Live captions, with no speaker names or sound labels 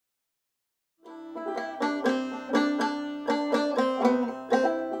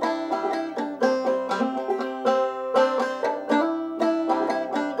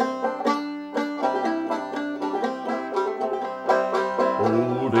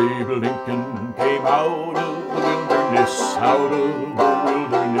Abe Lincoln came out of the wilderness, out of the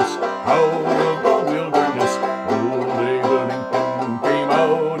wilderness, out of the wilderness. Old Abe Lincoln came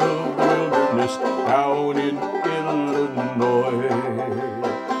out of the wilderness, down in Illinois.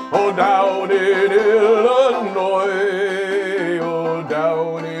 Oh, down in Illinois, oh,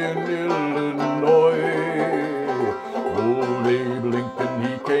 down in Illinois. Old Abe Lincoln,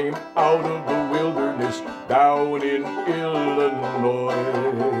 he came out of the wilderness, down in Illinois.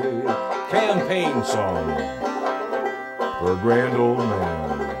 Campaign song for a grand old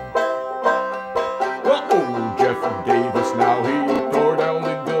man. Well, old Jeff Davis, now he tore down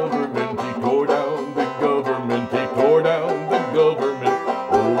the government, he tore down the government, he tore down the government.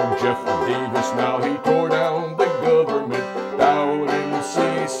 Old Jeff Davis, now he tore down the government, down in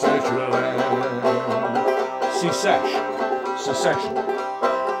secession land. Secession.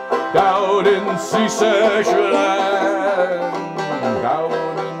 Down in secession land, down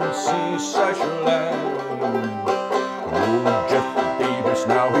in secession land. Old Jeff Davis,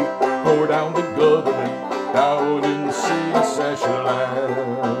 now he tore down the government, down in secession land.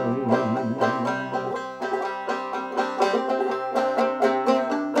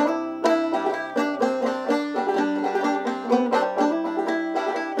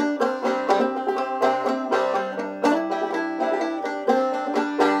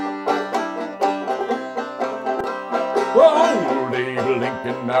 Old Abe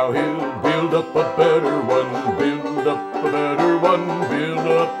Lincoln, now he'll build up a better one, build up a better one, build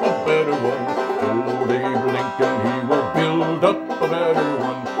up a better one. Old Abe Lincoln, he will build up a better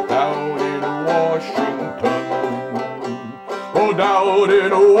one, down in Washington. Oh, down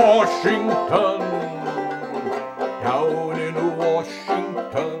in Washington, down in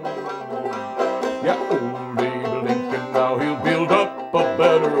Washington. Yeah, old Abe Lincoln, now he'll build up a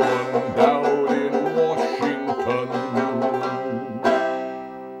better one, down in Washington.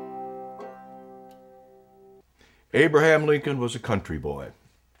 Abraham Lincoln was a country boy,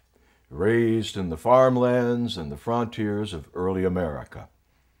 raised in the farmlands and the frontiers of early America.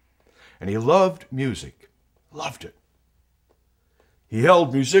 And he loved music, loved it. He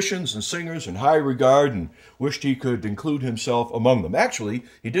held musicians and singers in high regard and wished he could include himself among them. Actually,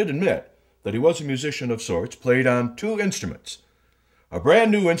 he did admit that he was a musician of sorts, played on two instruments. A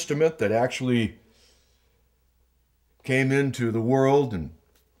brand new instrument that actually came into the world in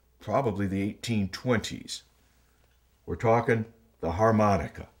probably the 1820s. We're talking the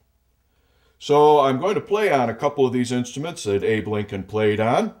harmonica. So I'm going to play on a couple of these instruments that Abe Lincoln played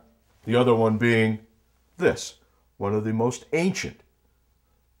on, the other one being this, one of the most ancient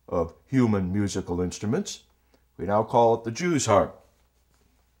of human musical instruments. We now call it the Jew's harp.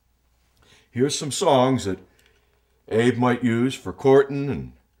 Here's some songs that Abe might use for courting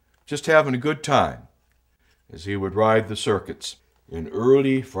and just having a good time as he would ride the circuits in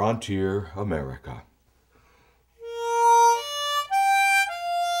early frontier America.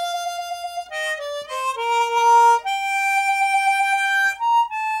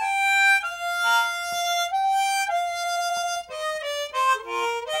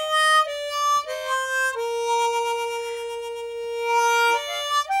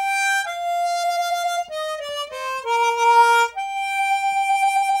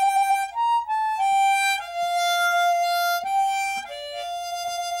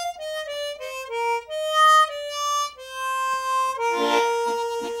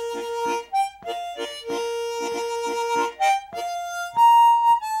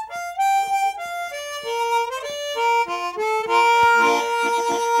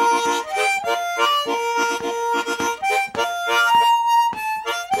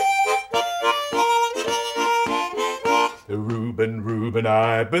 Reuben,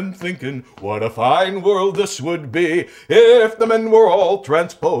 I've been thinking what a fine world this would be if the men were all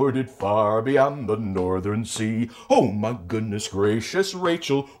transported far beyond the northern sea. Oh my goodness gracious,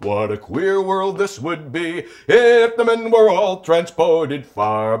 Rachel, what a queer world this would be if the men were all transported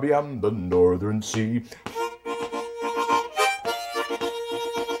far beyond the northern sea.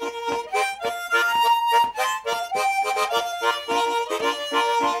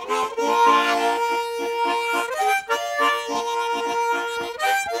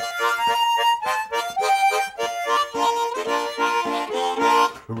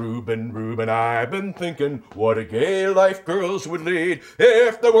 Reuben, I've been thinking what a gay life girls would lead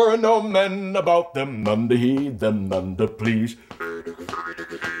if there were no men about them, none to heed them, none to please.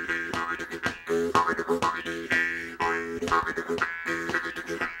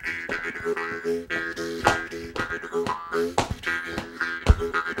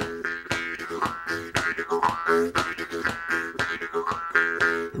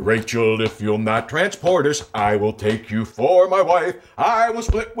 Rachel, if you'll not transport us, I will take you for my wife. I will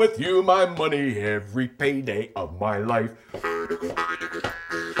split with you my money every payday of my life.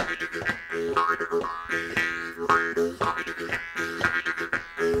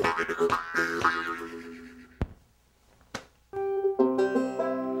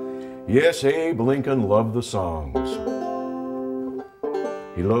 Yes, Abe Lincoln loved the songs.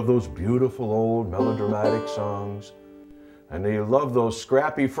 He loved those beautiful old melodramatic songs, and he loved those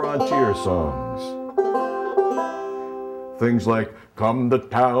scrappy frontier songs. Things like, come to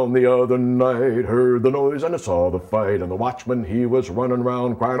town the other night, heard the noise and I saw the fight, and the watchman he was running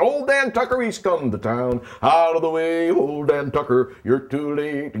round crying, old Dan Tucker, he's come to town. Out of the way, old Dan Tucker, you're too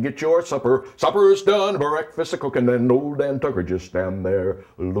late to get your supper. Supper's done, breakfast a-cooking, and old Dan Tucker just stand there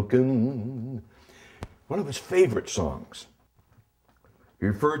looking. One of his favorite songs,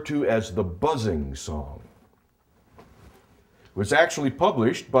 referred to as the buzzing song, was actually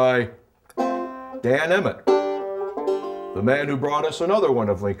published by Dan Emmett, the man who brought us another one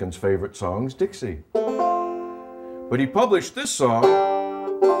of Lincoln's favorite songs, Dixie. But he published this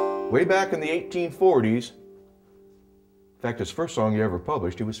song way back in the 1840s. In fact, his first song he ever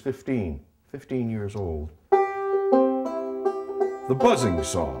published, he was 15 years old. The buzzing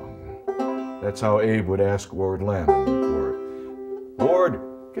song. That's how Abe would ask Lord Lamon for it. Lord,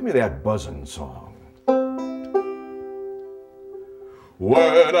 give me that buzzing song.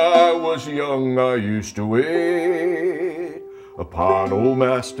 When I was young, I used to wait upon old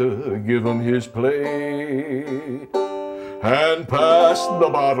master, give him his plate, and pass the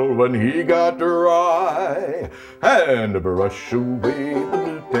bottle when he got dry, and brush away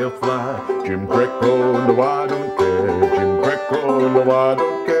the blue-tail fly. Jim Crackle, no, I don't care. Jim Crackle, no, I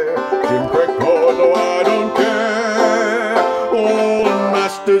don't care. Jim Crackle, no, I don't care. Old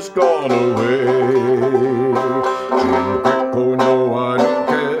master's gone away. Jim Crackle, no, I don't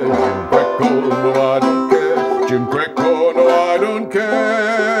care. Jim Crackle, no, I don't care. Jim Crackle, no, I don't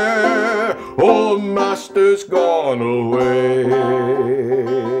care. Old master's gone away.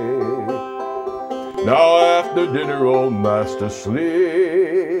 Now after dinner, old master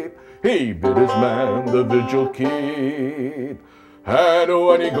sleep. He bid his man the vigil keep. And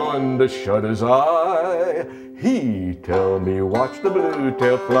when he going to shut his eye, he tell me, watch the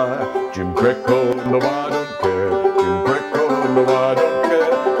blue-tail fly. Jim Crackle, no, I don't care. Jim Crackle, no, I don't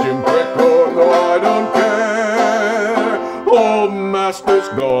care. Jim Crackle, no, I don't care. Old master's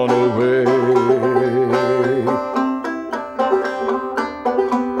gone away.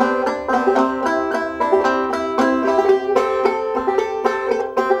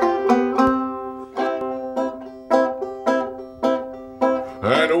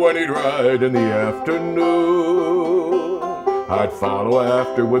 And when he'd ride in the afternoon, I'd follow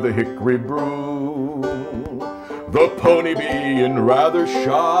after with a hickory broom, the pony being rather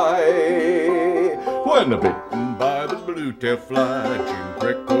shy. When bitten by the blue-tail fly, Jim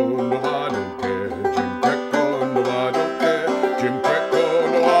Crackle, no, I don't care. Jim Crackle, no, I don't care. Jim Crackle,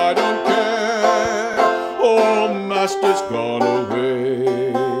 no, I don't care. Old master's gone away.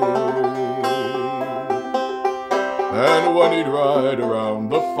 And when he'd ride around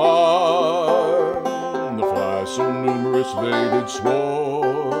the farm, the flies so numerous they did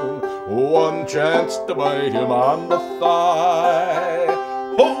swarm, one chance to bite him on the thigh.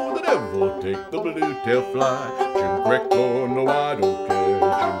 Oh, the devil take the blue-tail fly. Jim Crackle, no, I don't care.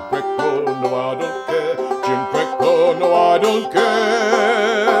 Jim Crackle, no, I don't care. Jim Crackle, no, I don't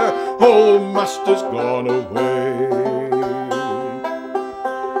care. Oh, master's gone away.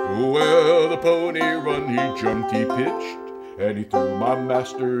 Well, the pony run, he jumped, he pitched, and he threw my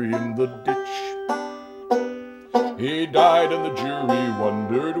master in the ditch. He died and the jury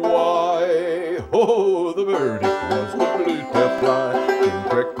wondered why. Oh, the verdict was the blue-tail fly. Jim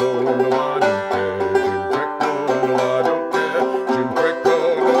Crackle, no, I don't care. Jim Crackle, no, I don't care. Jim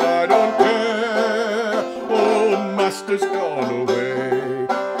Crackle, no, I don't care. Oh, master's gone away.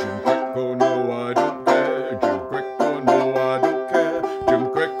 Jim Crackle, no, I don't care. Jim Crackle, no, I don't care. Jim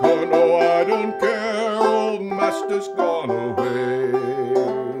Crackle, no, I don't care. Old master's gone away.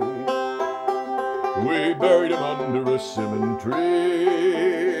 We buried him under a cinnamon tree.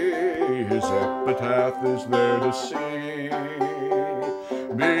 His epitaph is there to see.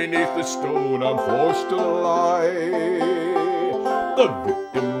 Beneath the stone I'm forced to lie, the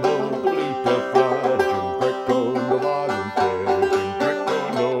victim of the blue-tail fly. Jim Crackle, no, I don't care. Jim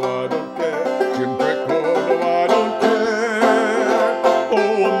Crackle, no, I don't care. Jim Crackle, no, I don't care.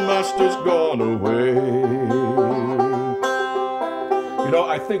 Oh, master's gone away. You know,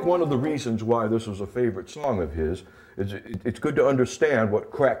 I think one of the reasons why this was a favorite song of his is it's good to understand what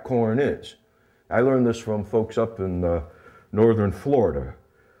cracked corn is. I learned this from folks up in northern Florida.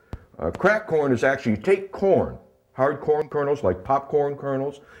 Crack corn is actually, you take corn, hard corn kernels like popcorn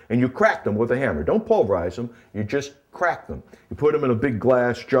kernels, and you crack them with a hammer. Don't pulverize them, you just crack them. You put them in a big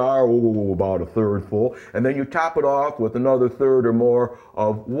glass jar, about a third full, and then you top it off with another third or more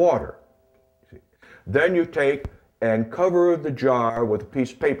of water. Then you take and cover the jar with a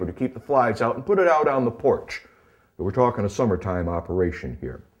piece of paper to keep the flies out and put it out on the porch. We're talking a summertime operation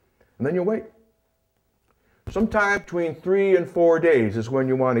here. And then you wait. Sometime between 3 and 4 days is when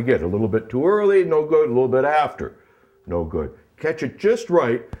you want to get it. A little bit too early, no good. A little bit after, no good. Catch it just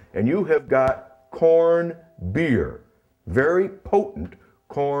right, and you have got corn beer. Very potent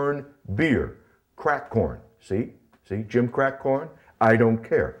corn beer. Crack corn. See? See, Jim Crack corn? I don't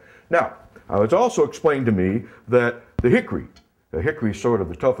care. Now, it's also explained to me that the hickory is sort of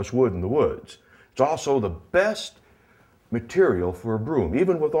the toughest wood in the woods. It's also the best material for a broom,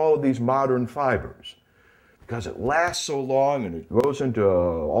 even with all of these modern fibers, because it lasts so long and it goes into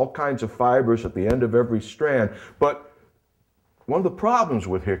all kinds of fibers at the end of every strand. But one of the problems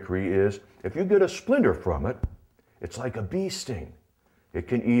with hickory is if you get a splinter from it, it's like a bee sting. It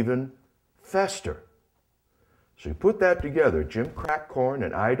can even fester. So you put that together, Jim Crack corn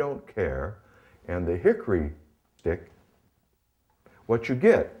and I Don't Care, and the hickory stick, what you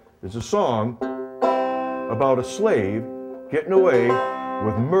get is a song about a slave getting away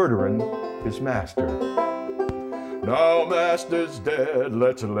with murdering his master. Now master's dead,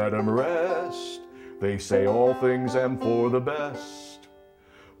 let's let him rest. They say all things am for the best.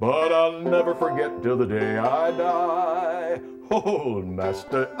 But I'll never forget till the day I die. Old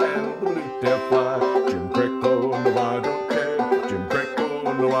master and the blue tail fly. Jim Crack corn, no I don't care. Jim Crack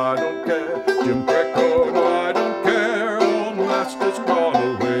corn, no I don't care. Jim Crack corn, no I don't care. Old master's gone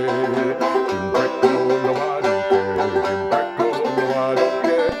away. Jim Crack corn, no I don't care. Jim Crack corn, no I don't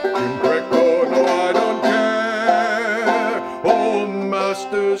care. Jim Crack corn, no I don't care. Old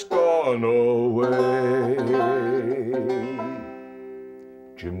master's gone away.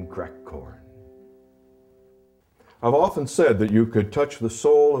 Jim Crack corn. I've often said that you could touch the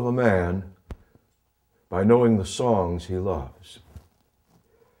soul of a man by knowing the songs he loves.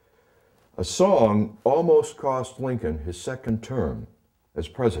 A song almost cost Lincoln his second term as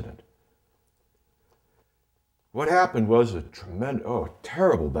president. What happened was a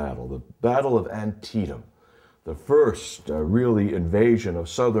terrible battle, the Battle of Antietam, the first really invasion of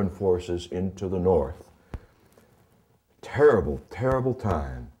Southern forces into the North. Terrible, terrible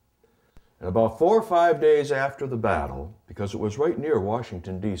time. And about 4 or 5 days after the battle, because it was right near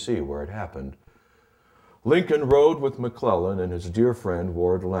Washington, D.C. where it happened, Lincoln rode with McClellan and his dear friend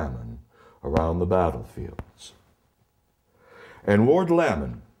Ward Lamon around the battlefields. And Ward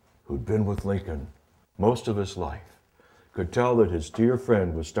Lamon, who'd been with Lincoln most of his life, could tell that his dear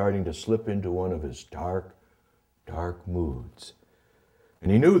friend was starting to slip into one of his dark, dark moods.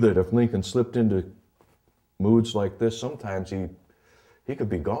 And he knew that if Lincoln slipped into moods like this, sometimes he could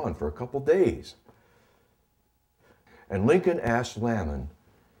be gone for a couple days. And Lincoln asked Lamon,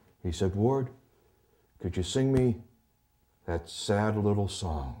 he said, Ward, could you sing me that sad little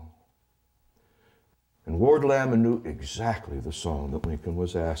song? And Ward Lamon knew exactly the song that Lincoln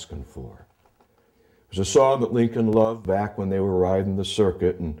was asking for. It was a song that Lincoln loved back when they were riding the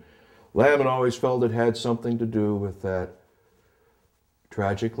circuit, and Lamon always felt it had something to do with that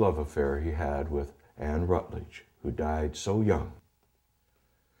tragic love affair he had with Anne Rutledge, who died so young.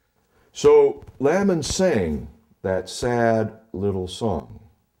 So Lamon sang that sad little song.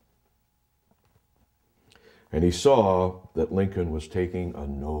 And he saw that Lincoln was taking a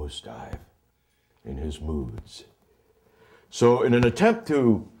nosedive in his moods. So in an attempt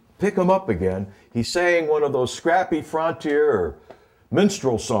to pick him up again, he sang one of those scrappy frontier or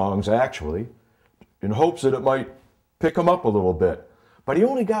minstrel songs, actually, in hopes that it might pick him up a little bit. But he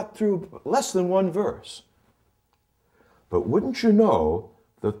only got through less than one verse. But wouldn't you know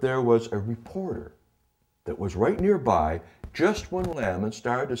that there was a reporter that was right nearby just when Lamon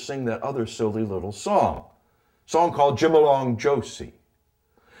started to sing that other silly little song called Jim Along Josie.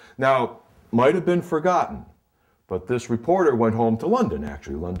 Now, might have been forgotten, but this reporter went home to London,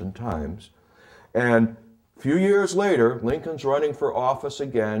 actually, London Times, and a few years later, Lincoln's running for office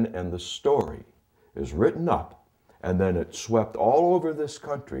again, and the story is written up, and then it swept all over this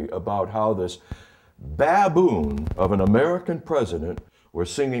country about how this baboon of an American president was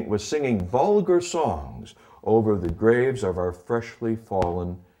singing vulgar songs over the graves of our freshly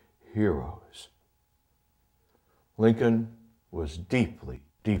fallen heroes. Lincoln was deeply,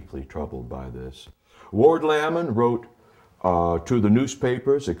 deeply troubled by this. Ward Lamon wrote to the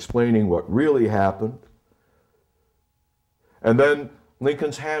newspapers explaining what really happened. And then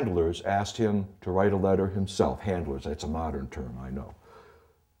Lincoln's handlers asked him to write a letter himself. Handlers, that's a modern term, I know.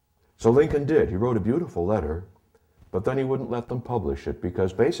 So Lincoln did. He wrote a beautiful letter, but then he wouldn't let them publish it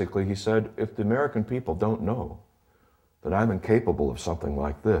because basically he said, if the American people don't know that I'm incapable of something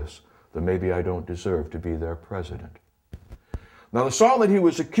like this, then maybe I don't deserve to be their president. Now the song that he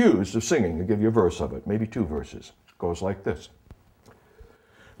was accused of singing, I'll give you a verse of it, maybe 2 verses, goes like this.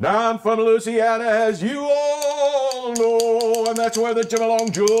 Now I'm from Louisiana, as you all know, and that's where the Jim-along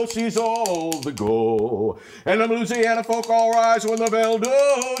Josies all the go. And them Louisiana folk all rise when the bell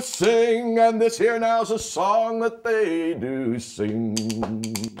does sing, and this here now's a song that they do sing.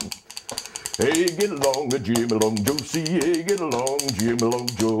 Hey, get along, Jim-along Josie, hey, get along, Jim-along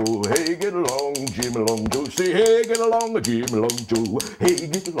Joe, hey, get along, Jim-along Josie, hey, get along, Jim-along Joe, hey,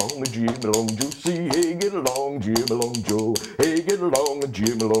 get along, Jim-along Josie, hey, get along, Jim-along Joe, hey, get along,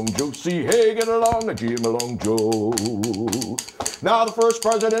 Jim-along Josie, hey, get along, Jim-along Joe. Now the first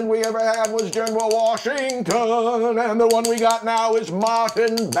president we ever had was General Washington, and the one we got now is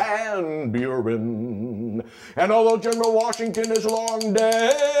Martin Van Buren. And although General Washington is long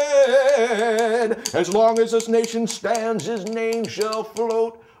dead, as long as this nation stands, his name shall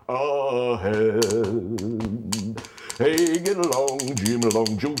float ahead. Hey, get along,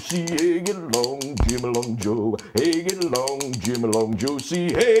 Jim-along Josie, hey, get along, Jim-along Joe, hey, get along, Jim-along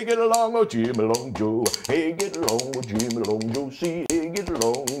Josie, hey, get along, oh, Jim-along Joe, hey, get along, oh, Jim-along Josie, hey, get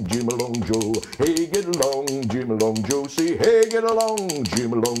along, Jim-along Joe, hey, get along, Jim-along Josie, hey, get along,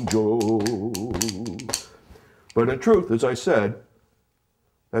 Jim-along Joe. But in truth, as I said,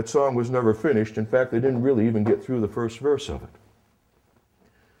 that song was never finished. In fact, they didn't really even get through the first verse of it.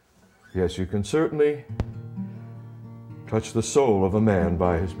 Yes, you can certainly touch the soul of a man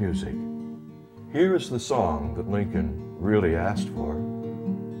by his music. Here is the song that Lincoln really asked for.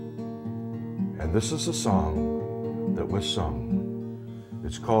 And this is the song that was sung.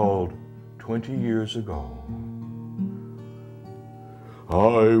 It's called 20 Years Ago.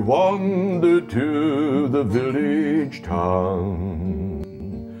 I wandered to the village town.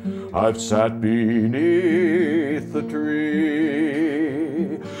 I've sat beneath the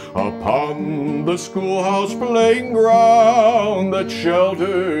tree upon the schoolhouse playing ground that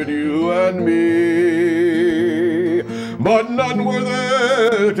sheltered you and me. But none were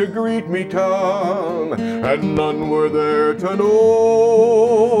there to greet me, Tom, and none were there to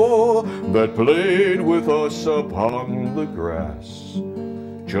know that played with us upon the grass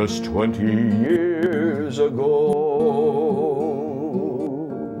just 20 years ago.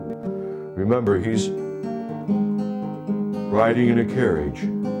 Remember, he's riding in a carriage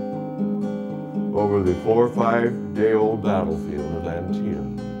over the 4 or 5 day old battlefield of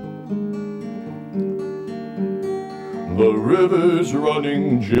Antietam. The river's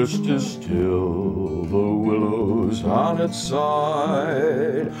running just as still, the willows on its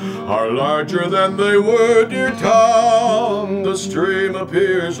side are larger than they were, dear town, the stream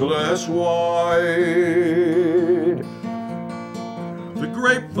appears less wide. The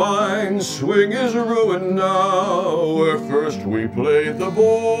grapevine swing is ruined now, where first we played the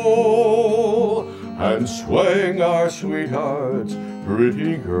bowl and swang our sweethearts,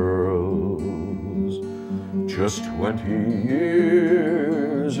 pretty girls, just 20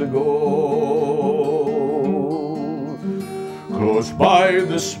 years ago. Close by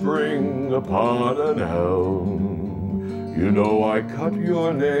the spring upon an elm, you know I cut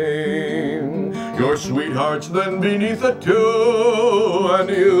your name. Your sweetheart's then beneath it too, and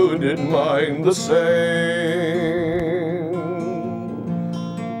you didn't mind the same.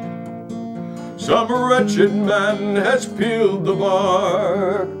 Some wretched man has peeled the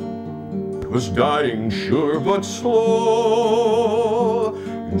bark, 'twas dying sure but slow,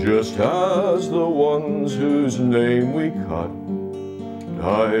 just as the ones whose name we cut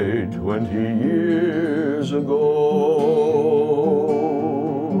died 20 years ago.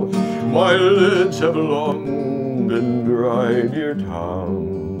 My lids have long been dry, dear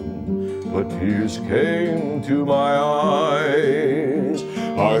town, but tears came to my eyes.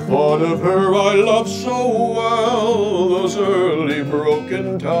 I thought of her I loved so well, those early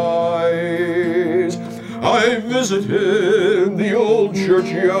broken ties. I visited the old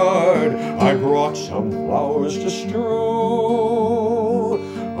churchyard, I brought some flowers to strew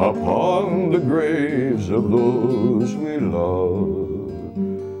upon the graves of those we loved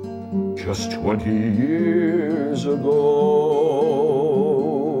just 20 years ago.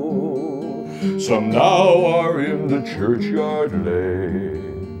 Some now are in the churchyard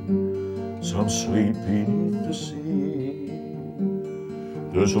laid, some sleep beneath the sea.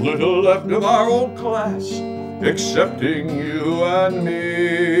 There's little left of our old class, excepting you and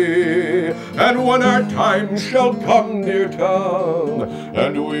me. And when our time shall come, dear town,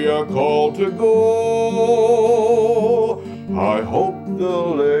 and we are called to go, I hope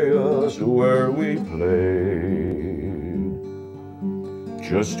they'll lay us where we played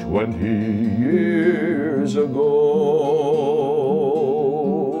just 20 years ago.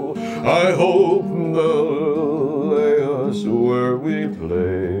 I hope they'll lay us where we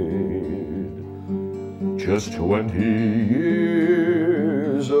played just 20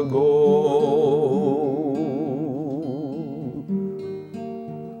 years ago.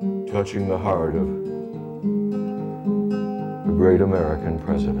 Touching the heart of a great American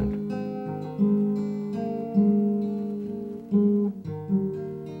president.